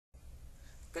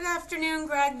Good afternoon,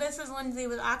 Greg. This is Lindsay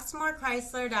with Oxmoor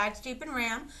Chrysler, Dodge, Jeep, and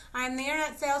Ram. I'm the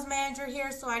Internet Sales Manager here,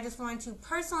 so I just want to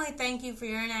personally thank you for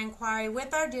your Internet inquiry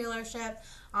with our dealership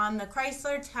on the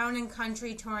Chrysler Town &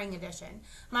 Country Touring Edition.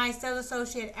 My sales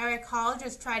associate, Eric Hall,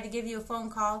 just tried to give you a phone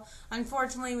call.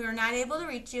 Unfortunately, we were not able to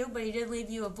reach you, but he did leave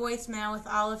you a voicemail with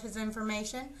all of his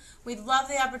information. We'd love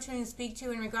the opportunity to speak to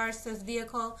you in regards to this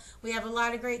vehicle. We have a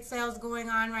lot of great sales going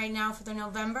on right now for the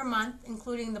November month,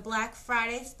 including the Black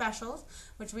Friday specials,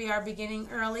 which we are beginning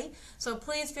early. So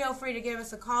please feel free to give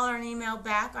us a call or an email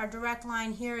back. Our direct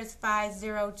line here is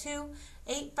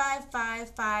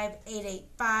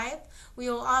 502-855-5885. We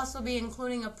will also be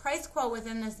including a price quote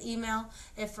within this email.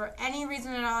 If for any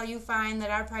reason at all you find that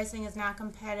our pricing is not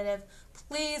competitive,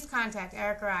 please contact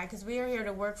Eric or I, because we are here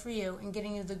to work for you and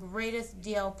getting you the greatest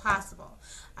deal possible.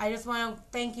 I just want to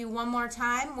thank you one more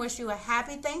time, wish you a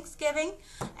happy Thanksgiving,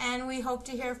 and we hope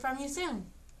to hear from you soon.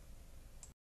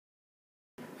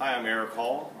 Hi, I'm Eric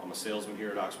Hall. I'm a salesman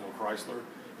here at Oxmoor Chrysler,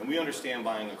 and we understand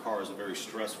buying a car is a very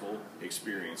stressful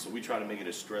experience, so we try to make it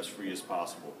as stress-free as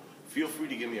possible. Feel free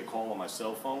to give me a call on my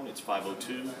cell phone. It's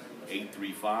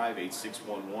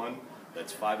 502-835-8611.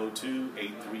 That's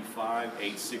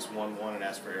 502-835-8611, and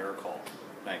ask for Eric Hall.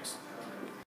 Thanks.